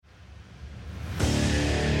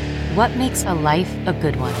What makes a life a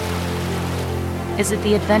good one? Is it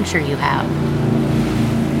the adventure you have?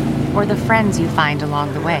 Or the friends you find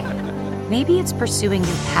along the way? Maybe it's pursuing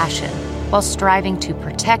your passion while striving to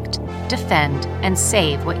protect, defend, and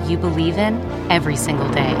save what you believe in every single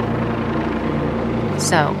day.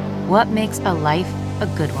 So, what makes a life a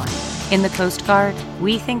good one? In the Coast Guard,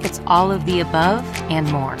 we think it's all of the above and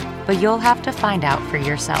more, but you'll have to find out for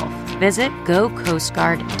yourself. Visit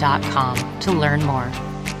gocoastguard.com to learn more.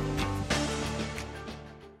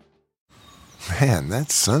 Man, that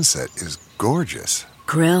sunset is gorgeous.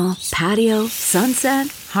 Grill, patio, sunset.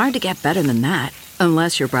 Hard to get better than that.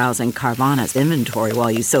 Unless you're browsing Carvana's inventory while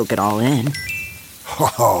you soak it all in.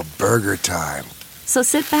 Oh, burger time. So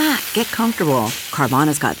sit back, get comfortable.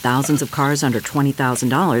 Carvana's got thousands of cars under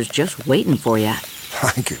 $20,000 just waiting for you.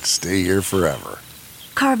 I could stay here forever.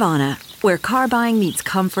 Carvana, where car buying meets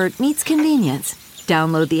comfort meets convenience.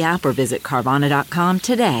 Download the app or visit Carvana.com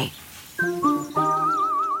today.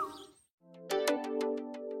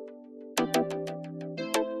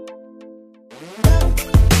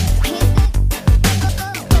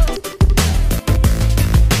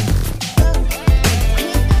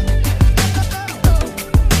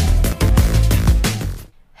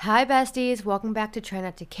 Hi besties, welcome back to Try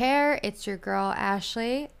Not to Care. It's your girl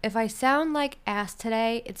Ashley. If I sound like ass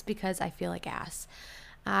today, it's because I feel like ass.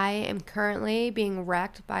 I am currently being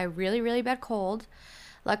wrecked by a really bad cold.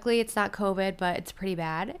 Luckily it's not COVID, but it's pretty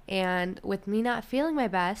bad. And with me not feeling my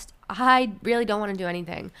best, I really don't want to do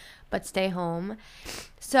anything but stay home.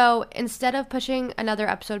 So instead of pushing another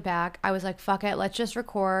episode back, I was like, fuck it, let's just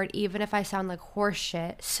record, even if I sound like horse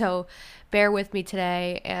shit. So bear with me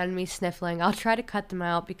today and me sniffling. I'll try to cut them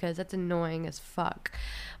out because that's annoying as fuck.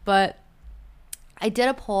 But I did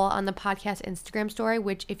a poll on the podcast Instagram story,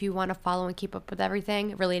 which if you want to follow and keep up with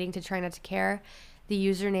everything relating to Try Not to Care, the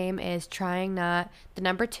username is trying not the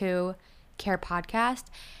number 2 care podcast.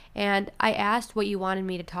 And I asked what you wanted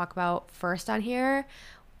me to talk about first on here.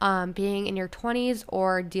 Being in your 20s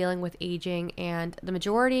or dealing with aging, and the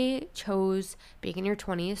majority chose being in your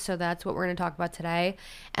 20s, so that's what we're going to talk about today.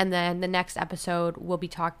 And then the next episode we'll be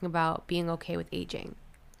talking about being okay with aging.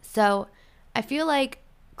 So I feel like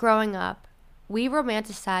growing up, we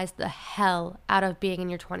romanticized the hell out of being in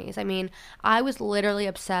your 20s. I mean, I was literally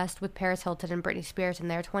obsessed with Paris Hilton and Britney Spears in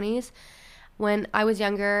their 20s. When I was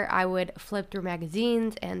younger, I would flip through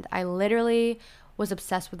magazines, and I literally was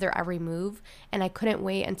obsessed with their every move, and I couldn't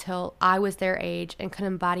wait until I was their age and could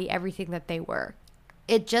embody everything that they were.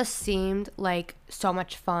 It just seemed like so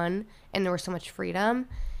much fun, and there was so much freedom.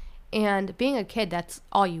 And being a kid, that's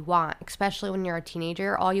all you want, especially when you're a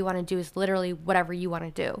teenager. All you want to do is literally whatever you want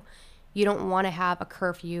to do. You don't want to have a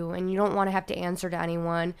curfew, and you don't want to have to answer to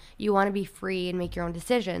anyone. You want to be free and make your own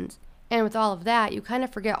decisions. And with all of that, you kind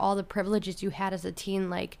of forget all the privileges you had as a teen,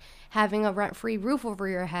 like having a rent-free roof over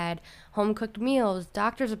your head, home-cooked meals,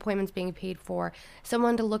 doctor's appointments being paid for,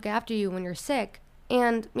 someone to look after you when you're sick.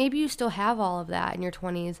 And maybe you still have all of that in your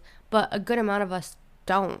 20s, but a good amount of us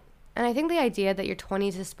don't. And I think the idea that your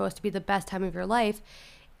 20s is supposed to be the best time of your life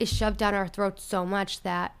is shoved down our throats so much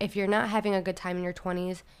that if you're not having a good time in your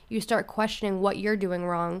 20s, you start questioning what you're doing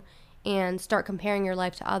wrong and start comparing your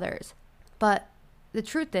life to others. But the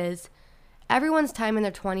truth is, everyone's time in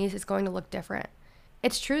their 20s is going to look different.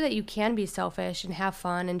 It's true that you can be selfish and have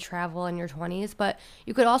fun and travel in your 20s, but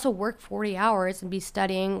you could also work 40 hours and be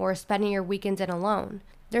studying or spending your weekends in alone.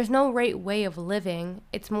 There's no right way of living.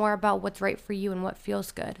 It's more about what's right for you and what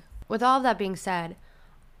feels good. With all of that being said,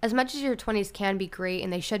 as much as your 20s can be great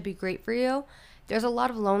and they should be great for you, there's a lot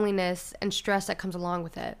of loneliness and stress that comes along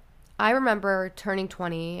with it. I remember turning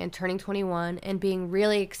 20 and turning 21 and being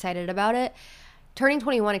really excited about it. Turning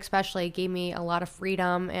 21 especially gave me a lot of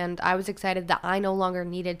freedom, and I was excited that I no longer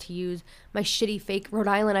needed to use my shitty fake Rhode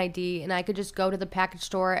Island ID, and I could just go to the package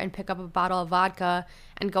store and pick up a bottle of vodka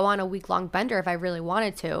and go on a week-long bender if I really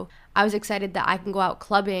wanted to. I was excited that I can go out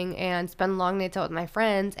clubbing and spend long nights out with my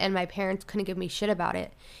friends, and my parents couldn't give me shit about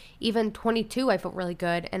it. Even 22, I felt really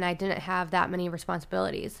good, and I didn't have that many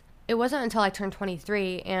responsibilities. It wasn't until I turned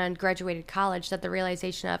 23 and graduated college that the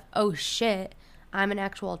realization of, oh shit, I'm an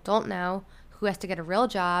actual adult now, who has to get a real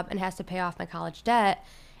job and has to pay off my college debt,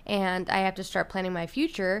 and I have to start planning my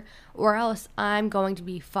future, or else I'm going to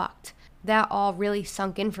be fucked. That all really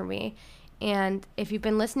sunk in for me. And if you've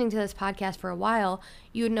been listening to this podcast for a while,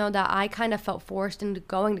 you would know that I kind of felt forced into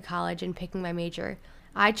going to college and picking my major.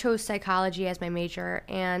 I chose psychology as my major,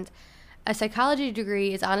 and a psychology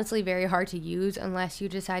degree is honestly very hard to use unless you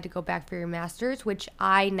decide to go back for your master's, which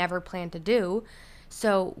I never planned to do.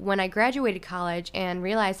 So when I graduated college and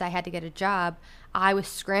realized I had to get a job, I was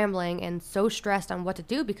scrambling and so stressed on what to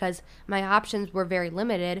do because my options were very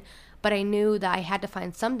limited, but I knew that I had to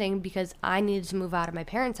find something because I needed to move out of my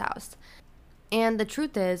parents' house. And the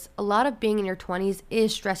truth is, a lot of being in your 20s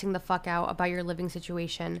is stressing the fuck out about your living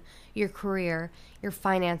situation, your career, your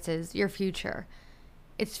finances, your future.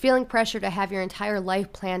 It's feeling pressure to have your entire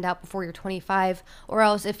life planned out before you're 25, or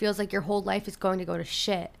else it feels like your whole life is going to go to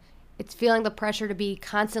shit. It's feeling the pressure to be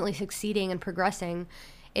constantly succeeding and progressing.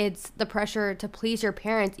 It's the pressure to please your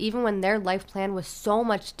parents even when their life plan was so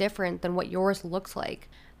much different than what yours looks like.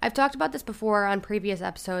 I've talked about this before on previous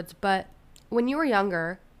episodes, but when you were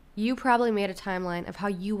younger, you probably made a timeline of how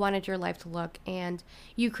you wanted your life to look, and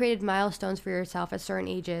you created milestones for yourself at certain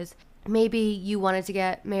ages. Maybe you wanted to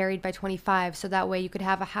get married by 25 so that way you could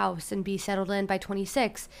have a house and be settled in by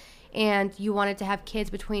 26, and you wanted to have kids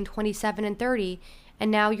between 27 and 30, and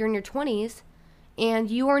now you're in your 20s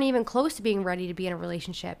and you aren't even close to being ready to be in a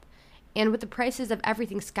relationship. And with the prices of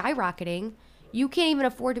everything skyrocketing, you can't even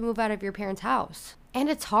afford to move out of your parents' house. And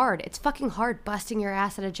it's hard. It's fucking hard busting your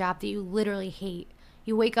ass at a job that you literally hate.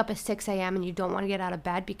 You wake up at 6 a.m. and you don't want to get out of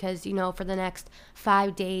bed because, you know, for the next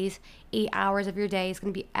 5 days, 8 hours of your day is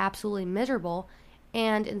going to be absolutely miserable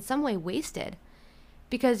and in some way wasted.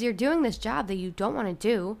 Because you're doing this job that you don't want to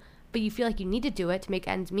do, but you feel like you need to do it to make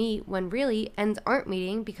ends meet when really ends aren't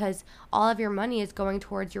meeting because all of your money is going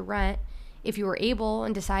towards your rent if you were able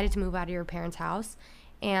and decided to move out of your parents' house,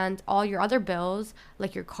 and all your other bills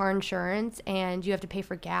like your car insurance, and you have to pay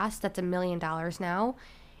for gas that's $1 million now,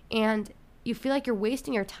 and you feel like you're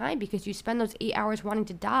wasting your time because you spend those 8 hours wanting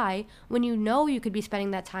to die when you know you could be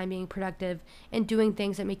spending that time being productive and doing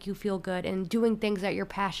things that make you feel good and doing things that you're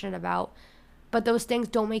passionate about, but those things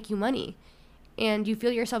don't make you money. And you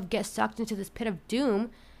feel yourself get sucked into this pit of doom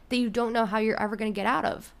that you don't know how you're ever going to get out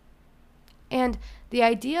of. And the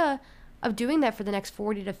idea of doing that for the next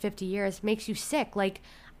 40 to 50 years makes you sick. Like,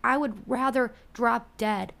 I would rather drop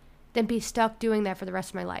dead than be stuck doing that for the rest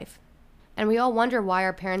of my life. And we all wonder why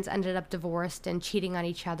our parents ended up divorced and cheating on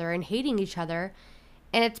each other and hating each other.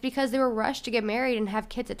 And it's because they were rushed to get married and have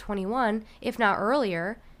kids at 21, if not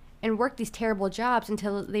earlier, and work these terrible jobs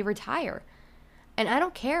until they retire. And I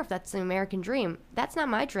don't care if that's the American dream. That's not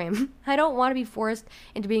my dream. I don't want to be forced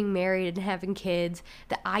into being married and having kids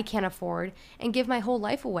that I can't afford and give my whole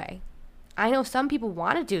life away. I know some people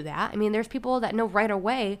want to do that. I mean, there's people that know right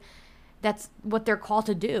away that's what they're called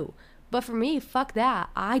to do. But for me, fuck that.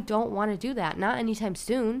 I don't want to do that. Not anytime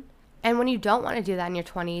soon. And when you don't want to do that in your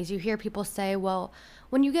 20s, you hear people say, well,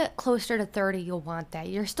 when you get closer to 30, you'll want that.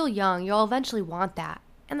 You're still young. You'll eventually want that.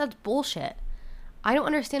 And that's bullshit. I don't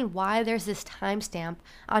understand why there's this timestamp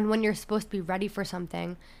on when you're supposed to be ready for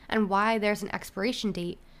something and why there's an expiration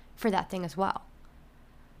date for that thing as well.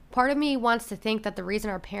 Part of me wants to think that the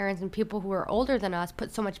reason our parents and people who are older than us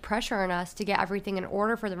put so much pressure on us to get everything in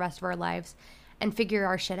order for the rest of our lives and figure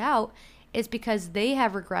our shit out is because they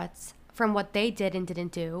have regrets from what they did and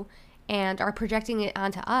didn't do and are projecting it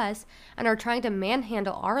onto us and are trying to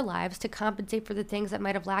manhandle our lives to compensate for the things that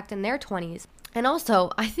might have lacked in their 20s. And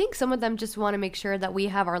also, I think some of them just want to make sure that we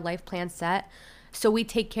have our life plan set so we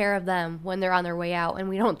take care of them when they're on their way out and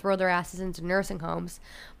we don't throw their asses into nursing homes.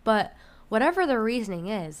 But whatever their reasoning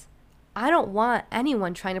is, I don't want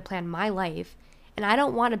anyone trying to plan my life, and I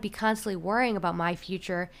don't want to be constantly worrying about my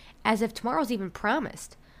future as if tomorrow's even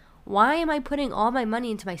promised. Why am I putting all my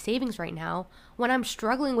money into my savings right now when I'm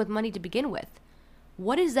struggling with money to begin with?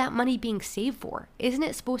 What is that money being saved for? Isn't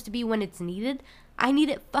it supposed to be when it's needed? I need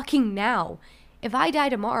it fucking now. If I die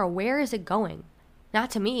tomorrow, where is it going? Not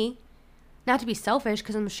to me. Not to be selfish,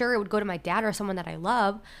 because I'm sure it would go to my dad or someone that I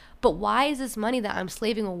love, but why is this money that I'm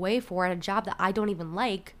slaving away for at a job that I don't even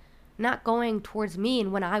like not going towards me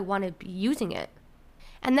and when I want to be using it?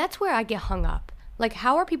 And that's where I get hung up. Like,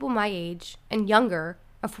 how are people my age and younger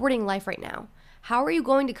affording life right now? How are you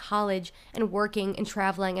going to college and working and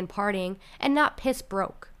traveling and partying and not piss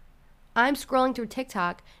broke? I'm scrolling through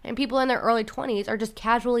TikTok and people in their early 20s are just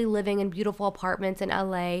casually living in beautiful apartments in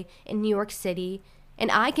LA, in New York City,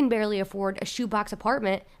 and I can barely afford a shoebox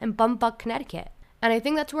apartment in Bumfuck, Connecticut. And I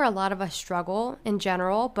think that's where a lot of us struggle in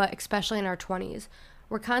general, but especially in our 20s.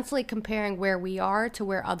 We're constantly comparing where we are to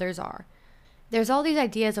where others are. There's all these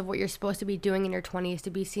ideas of what you're supposed to be doing in your 20s to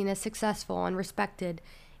be seen as successful and respected,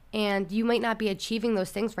 and you might not be achieving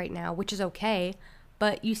those things right now, which is okay,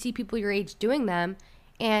 but you see people your age doing them,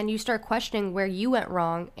 and you start questioning where you went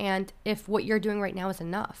wrong and if what you're doing right now is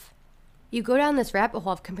enough. You go down this rabbit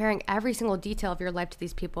hole of comparing every single detail of your life to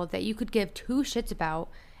these people that you could give two shits about,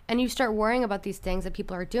 and you start worrying about these things that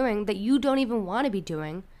people are doing that you don't even want to be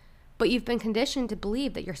doing, but you've been conditioned to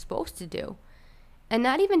believe that you're supposed to do. And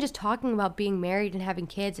not even just talking about being married and having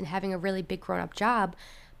kids and having a really big grown-up job,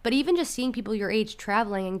 but even just seeing people your age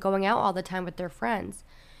traveling and going out all the time with their friends.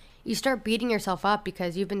 You start beating yourself up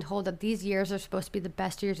because you've been told that these years are supposed to be the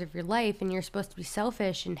best years of your life and you're supposed to be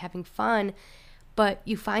selfish and having fun, but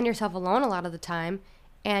you find yourself alone a lot of the time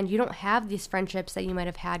and you don't have these friendships that you might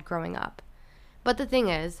have had growing up. But the thing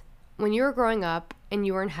is, when you were growing up and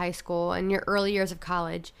you were in high school and your early years of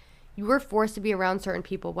college, you were forced to be around certain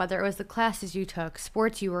people, whether it was the classes you took,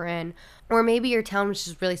 sports you were in, or maybe your town was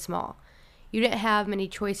just really small. You didn't have many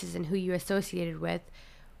choices in who you associated with,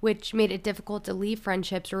 which made it difficult to leave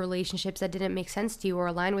friendships or relationships that didn't make sense to you or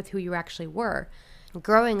align with who you actually were.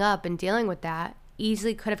 Growing up and dealing with that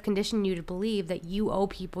easily could have conditioned you to believe that you owe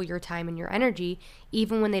people your time and your energy,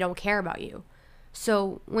 even when they don't care about you.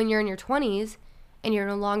 So when you're in your 20s and you're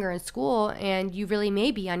no longer in school and you really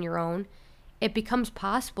may be on your own, it becomes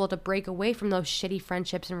possible to break away from those shitty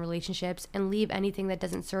friendships and relationships and leave anything that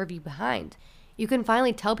doesn't serve you behind. You can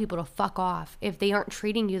finally tell people to fuck off if they aren't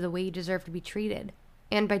treating you the way you deserve to be treated.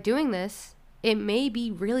 And by doing this, it may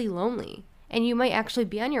be really lonely. And you might actually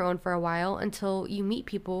be on your own for a while until you meet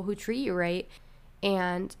people who treat you right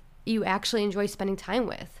and you actually enjoy spending time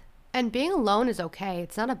with. And being alone is okay.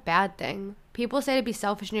 It's not a bad thing. People say to be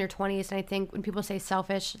selfish in your 20s, and I think when people say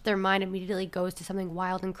selfish, their mind immediately goes to something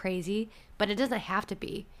wild and crazy, but it doesn't have to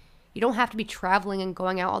be. You don't have to be traveling and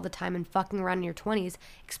going out all the time and fucking around in your 20s,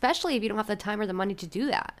 especially if you don't have the time or the money to do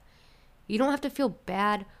that. You don't have to feel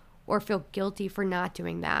bad or feel guilty for not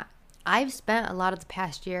doing that. I've spent a lot of the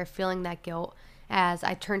past year feeling that guilt as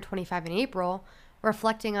I turned 25 in April,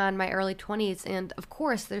 reflecting on my early 20s, and of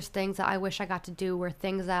course there's things that I wish I got to do or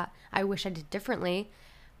things that I wish I did differently,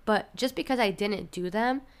 but just because I didn't do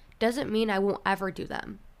them doesn't mean I won't ever do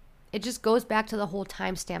them. It just goes back to the whole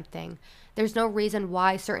timestamp thing. There's no reason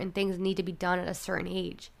why certain things need to be done at a certain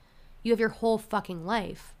age. You have your whole fucking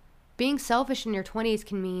life. Being selfish in your 20s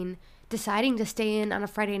can mean deciding to stay in on a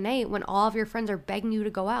Friday night when all of your friends are begging you to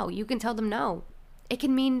go out. You can tell them no. It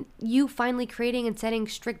can mean you finally creating and setting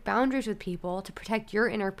strict boundaries with people to protect your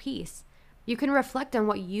inner peace. You can reflect on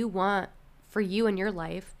what you want for you in your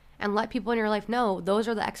life and let people in your life know those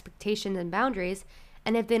are the expectations and boundaries,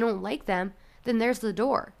 and if they don't like them, then there's the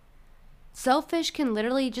door. Selfish can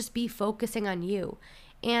literally just be focusing on you.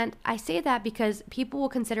 And I say that because people will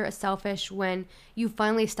consider it selfish when you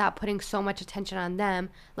finally stop putting so much attention on them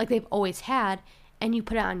like they've always had, and you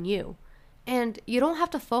put it on you. And you don't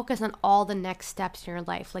have to focus on all the next steps in your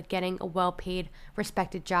life, like getting a well-paid,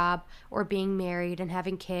 respected job or being married and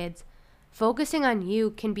having kids. Focusing on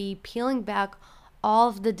you can be peeling back all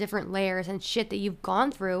of the different layers and shit that you've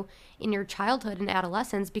gone through in your childhood and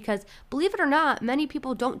adolescence, because believe it or not, many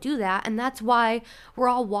people don't do that, and that's why we're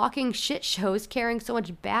all walking shit shows carrying so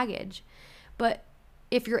much baggage. But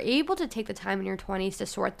if you're able to take the time in your 20s to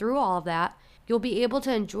sort through all of that, you'll be able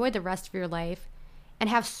to enjoy the rest of your life and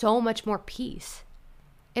have so much more peace.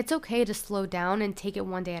 It's okay to slow down and take it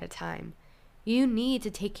one day at a time. You need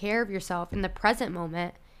to take care of yourself in the present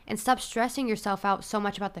moment and stop stressing yourself out so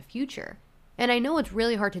much about the future. And I know it's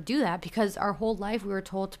really hard to do that because our whole life we were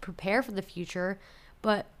told to prepare for the future,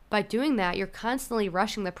 but by doing that, you're constantly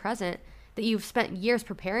rushing the present that you've spent years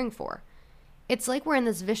preparing for. It's like we're in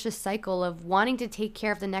this vicious cycle of wanting to take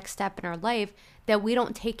care of the next step in our life that we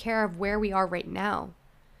don't take care of where we are right now.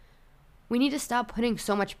 We need to stop putting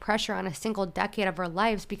so much pressure on a single decade of our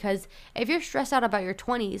lives, because if you're stressed out about your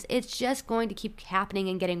 20s, it's just going to keep happening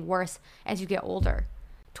and getting worse as you get older.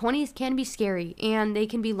 20s can be scary, and they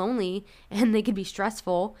can be lonely, and they can be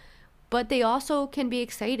stressful, but they also can be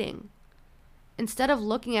exciting. Instead of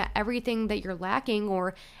looking at everything that you're lacking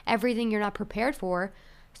or everything you're not prepared for,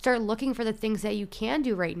 start looking for the things that you can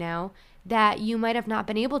do right now that you might have not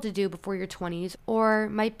been able to do before your 20s, or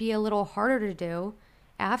might be a little harder to do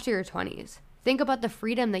after your 20s. Think about the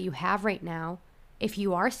freedom that you have right now if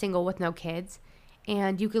you are single with no kids,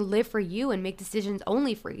 and you could live for you and make decisions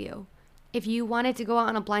only for you. If you wanted to go out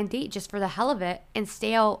on a blind date just for the hell of it and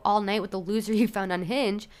stay out all night with the loser you found on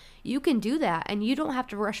Hinge, you can do that, and you don't have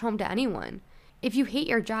to rush home to anyone. If you hate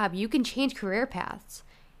your job, you can change career paths.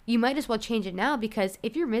 You might as well change it now, because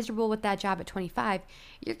if you're miserable with that job at 25,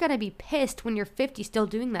 you're going to be pissed when you're 50 still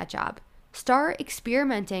doing that job. Start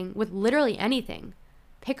experimenting with literally anything.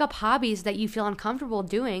 Pick up hobbies that you feel uncomfortable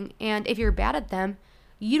doing, and if you're bad at them,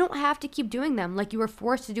 you don't have to keep doing them like you were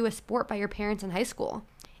forced to do a sport by your parents in high school.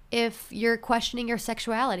 If you're questioning your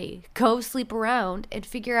sexuality, go sleep around and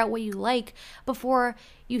figure out what you like before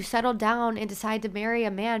you settle down and decide to marry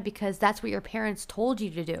a man because that's what your parents told you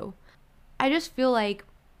to do. I just feel like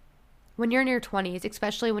when you're in your 20s,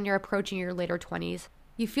 especially when you're approaching your later 20s,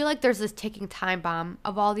 You feel like there's this ticking time bomb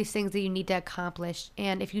of all these things that you need to accomplish.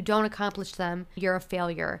 And if you don't accomplish them, you're a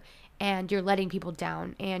failure and you're letting people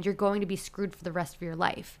down and you're going to be screwed for the rest of your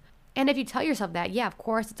life. And if you tell yourself that, yeah, of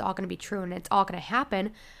course, it's all going to be true and it's all going to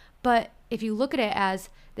happen. But if you look at it as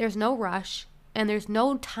there's no rush and there's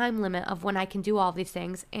no time limit of when I can do all these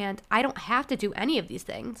things, and I don't have to do any of these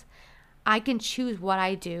things. I can choose what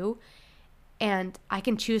I do, and I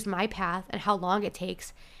can choose my path and how long it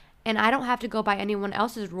takes, and I don't have to go by anyone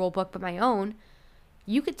else's rule book but my own.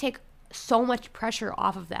 You could take so much pressure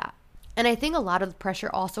off of that. And I think a lot of the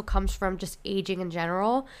pressure also comes from just aging in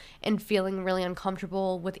general and feeling really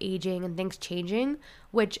uncomfortable with aging and things changing,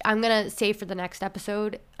 which I'm going to save for the next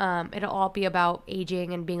episode. It'll all be about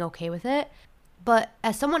aging and being okay with it. But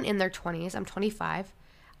as someone in their 20s, I'm 25,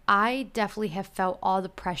 I definitely have felt all the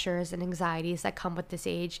pressures and anxieties that come with this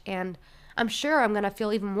age. And I'm sure I'm going to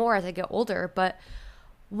feel even more as I get older. But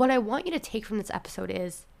what I want you to take from this episode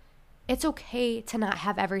is it's okay to not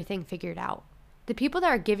have everything figured out. The people that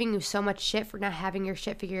are giving you so much shit for not having your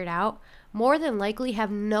shit figured out more than likely have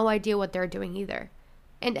no idea what they're doing either.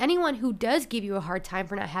 And anyone who does give you a hard time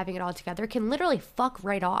for not having it all together can literally fuck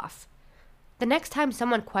right off. The next time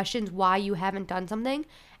someone questions why you haven't done something,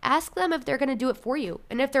 ask them if they're going to do it for you.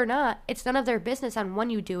 And if they're not, it's none of their business on when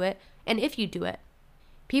you do it and if you do it.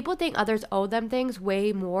 People think others owe them things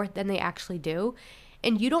way more than they actually do.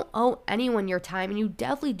 And you don't owe anyone your time, and you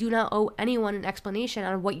definitely do not owe anyone an explanation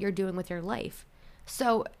on what you're doing with your life.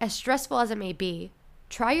 So, as stressful as it may be,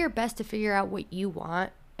 try your best to figure out what you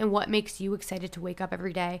want and what makes you excited to wake up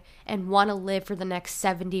every day and want to live for the next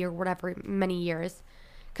 70 or whatever many years.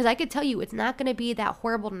 Because I could tell you, it's not going to be that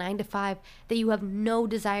horrible 9 to 5 that you have no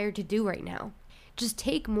desire to do right now. Just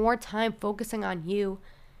take more time focusing on you,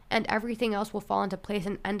 and everything else will fall into place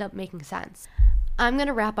and end up making sense. I'm going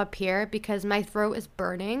to wrap up here because my throat is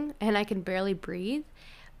burning and I can barely breathe.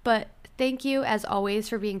 But thank you, as always,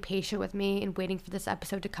 for being patient with me and waiting for this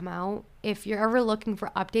episode to come out. If you're ever looking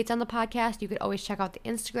for updates on the podcast, you could always check out the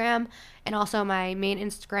Instagram and also my main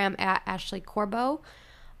Instagram at Ashley Corbo.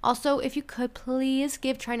 Also, if you could please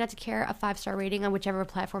give Try Not to Care a 5-star rating on whichever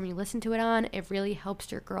platform you listen to it on. It really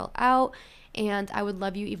helps your girl out, and I would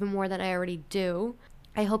love you even more than I already do.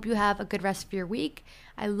 I hope you have a good rest of your week.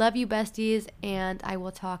 I love you, besties, and I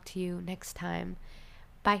will talk to you next time.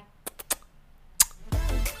 Bye.